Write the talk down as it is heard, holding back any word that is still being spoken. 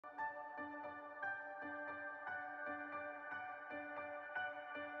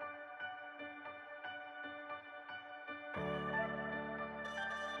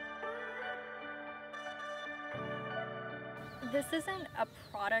This isn't a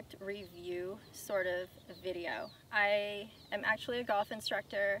product review sort of video. I am actually a golf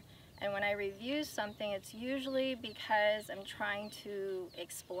instructor, and when I review something, it's usually because I'm trying to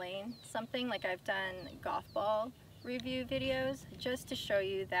explain something. Like I've done golf ball review videos just to show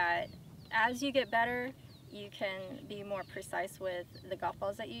you that as you get better, you can be more precise with the golf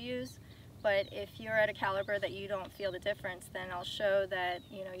balls that you use. But if you're at a caliber that you don't feel the difference, then I'll show that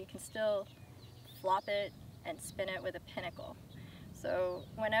you can still flop it and spin it with a pinnacle. So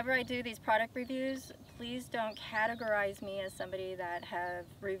whenever I do these product reviews, please don't categorize me as somebody that have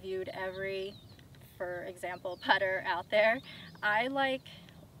reviewed every, for example, putter out there. I like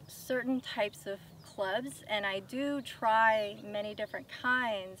certain types of clubs, and I do try many different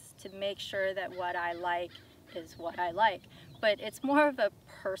kinds to make sure that what I like is what I like. But it's more of a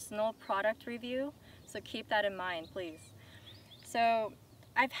personal product review, so keep that in mind, please. So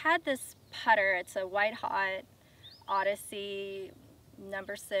I've had this putter. It's a white hot Odyssey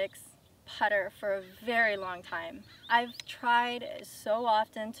number 6 putter for a very long time. I've tried so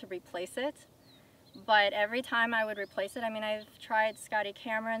often to replace it, but every time I would replace it, I've tried Scotty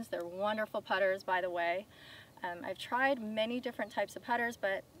Cameron's. They're wonderful putters, by the way. I've tried many different types of putters,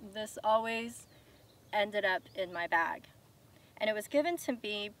 but this always ended up in my bag. And it was given to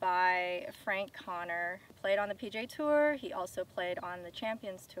me by Frank Connor, who played on the PGA Tour. He also played on the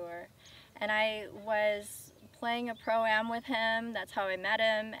Champions Tour. And I was playing a Pro-Am with him. That's how I met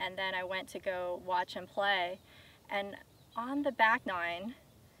him. And then I went to go watch him play. And on the back nine,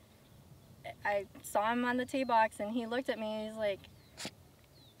 I saw him on the tee box, and he looked at me. He's like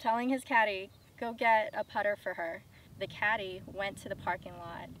telling his caddy, go get a putter for her. The caddy went to the parking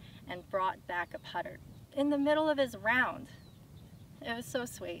lot and brought back a putter in the middle of his round. It was so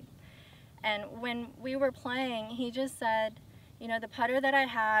sweet. And when we were playing, he just said, the putter that I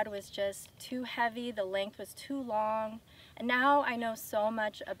had was just too heavy, the length was too long. And now I know so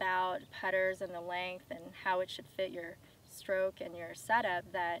much about putters and the length and how it should fit your stroke and your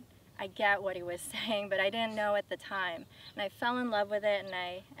setup that I get what he was saying, but I didn't know at the time. And I fell in love with it, and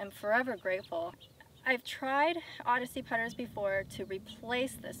I am forever grateful. I've tried Odyssey putters before to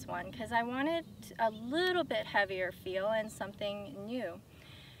replace this one because I wanted a little bit heavier feel and something new.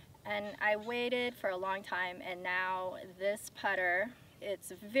 And I waited for a long time, and now this putter,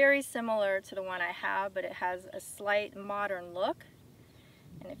 it's very similar to the one I have, but it has a slight modern look.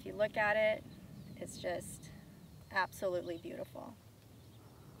 And if you look at it, it's just absolutely beautiful.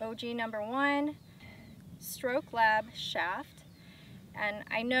 OG number 1, Stroke Lab shaft. And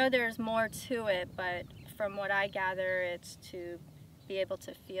I know there's more to it, but from what I gather, it's to be able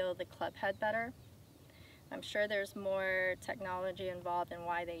to feel the club head better. I'm sure there's more technology involved in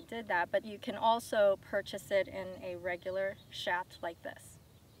why they did that, but you can also purchase it in a regular shaft like this.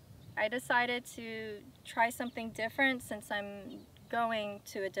 I decided to try something different. Since I'm going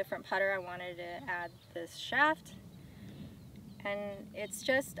to a different putter, I wanted to add this shaft, and it's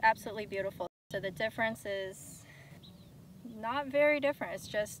just absolutely beautiful. So the difference is not very different, it's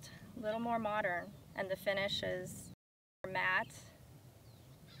just a little more modern, and the finish is matte,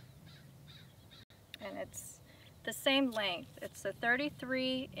 and it's the same length. It's a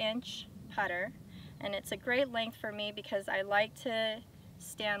 33-inch putter, and it's a great length for me because I like to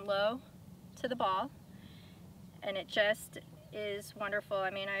stand low to the ball, and it just is wonderful.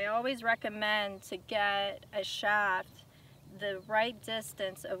 I always recommend to get a shaft the right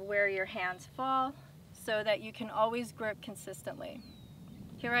distance of where your hands fall, so that you can always grip consistently.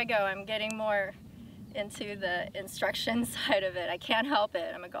 Here I go, I'm getting more into the instruction side of it. I can't help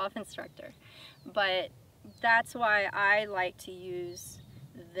it, I'm a golf instructor. But that's why I like to use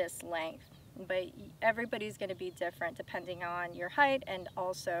this length. But everybody's going to be different depending on your height and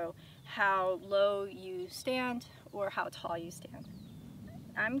also how low you stand or how tall you stand.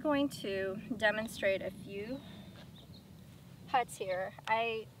 I'm going to demonstrate a few putts here.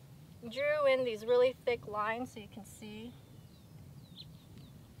 I drew in these really thick lines so you can see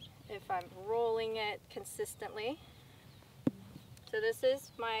if I'm rolling it consistently. So this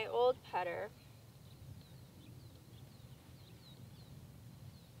is my old putter.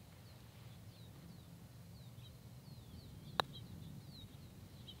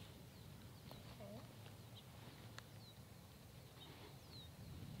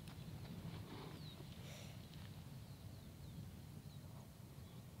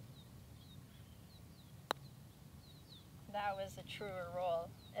 That was a truer roll.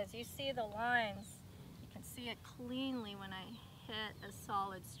 As you see the lines, you can see it cleanly when I hit a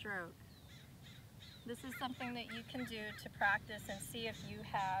solid stroke. This is something that you can do to practice and see if you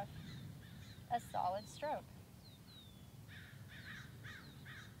have a solid stroke.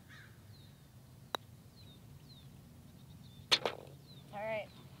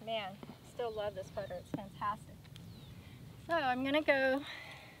 man, still love this putter. It's fantastic. So I'm gonna go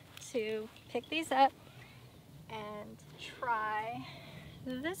to pick these up and try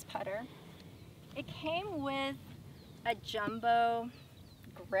this putter. It came with a jumbo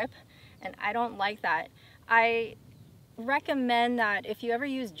grip, and I don't like that. I recommend that if you ever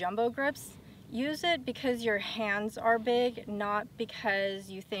use jumbo grips, use it because your hands are big, not because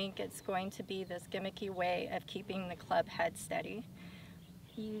you think it's going to be this gimmicky way of keeping the club head steady.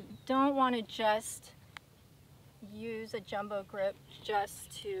 You don't want to just use a jumbo grip just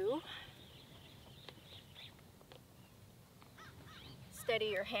to steady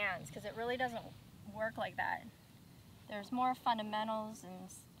your hands, because it really doesn't work like that. There's more fundamentals and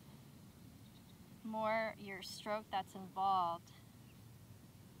more your stroke that's involved.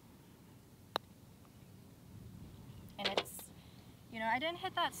 And it's, you know, I didn't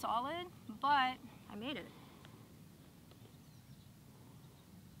hit that solid, but I made it.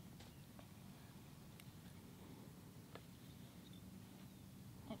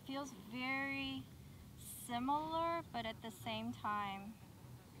 It feels very similar, but at the same time,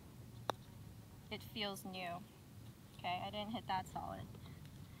 it feels new. Okay, I didn't hit that solid,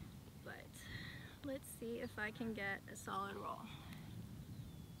 but let's see if I can get a solid roll.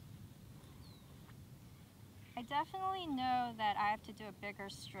 I definitely know that I have to do a bigger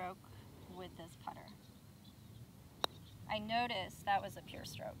stroke with this putter. I noticed that was a pure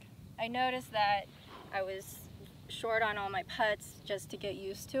stroke. I noticed that I was short on all my putts. Just to get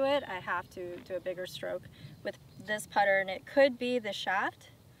used to it, I have to do a bigger stroke with this putter, and it could be the shaft.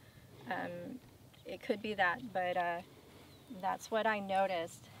 It could be that, but that's what I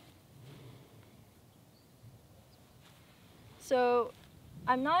noticed. So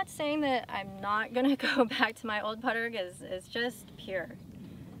I'm not saying that I'm not gonna go back to my old putter because it's just pure.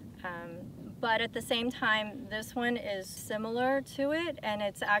 But at the same time, this one is similar to it, and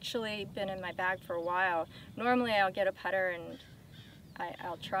it's actually been in my bag for a while. Normally I'll get a putter and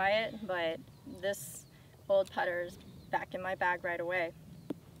I'll try it, but this old putter is back in my bag right away.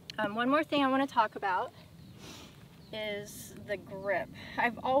 One more thing I want to talk about is the grip.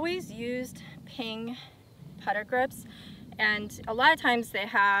 I've always used Ping putter grips, and a lot of times they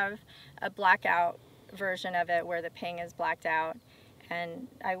have a blackout version of it where the Ping is blacked out. And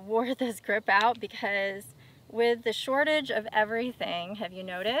I wore this grip out because with the shortage of everything, have you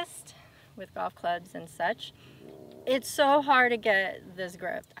noticed, with golf clubs and such, it's so hard to get this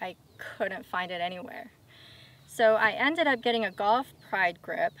grip. I couldn't find it anywhere. So I ended up getting a Golf Pride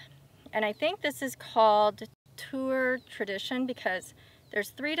grip, and I think this is called Tour Tradition because there's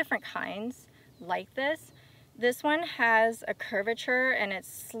 3 different kinds like this. This one has a curvature and it's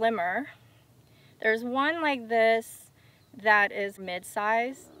slimmer. There's one like this that is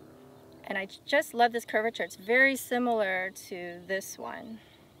mid-size, and I just love this curvature. It's very similar to this one.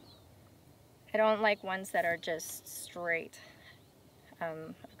 I don't like ones that are just straight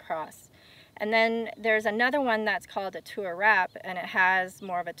across. And then there's another one that's called a Tour Wrap, and it has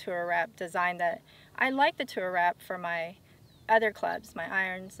more of a Tour Wrap design. That I like the Tour Wrap for my other clubs, my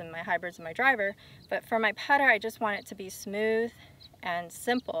irons and my hybrids and my driver, but for my putter I just want it to be smooth and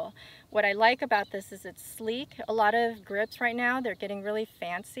simple. What I like about this is it's sleek. A lot of grips right now, they're getting really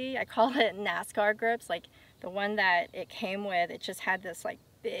fancy. I call it NASCAR grips. Like the one that it came with, it just had this like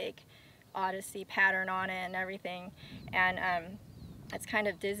big Odyssey pattern on it and everything, and it's kind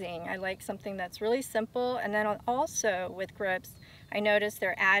of dizzying. I like something that's really simple. And then also with grips, I noticed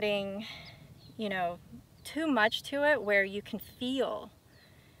they're adding, you know, too much to it where you can feel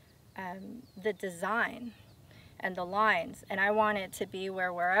the design and the lines. And I want it to be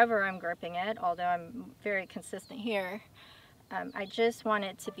where wherever I'm gripping it, although I'm very consistent here, I just want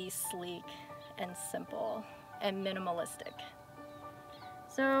it to be sleek and simple and minimalistic.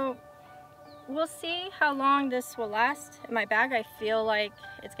 So we'll see how long this will last in my bag. I feel like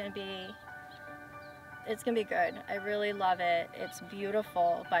it's gonna be good. I really love it. It's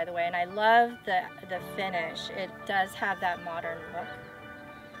beautiful, by the way, and I love the finish. It does have that modern look.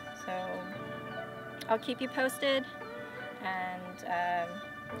 So I'll keep you posted, and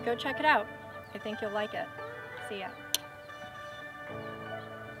go check it out. I think you'll like it. See ya.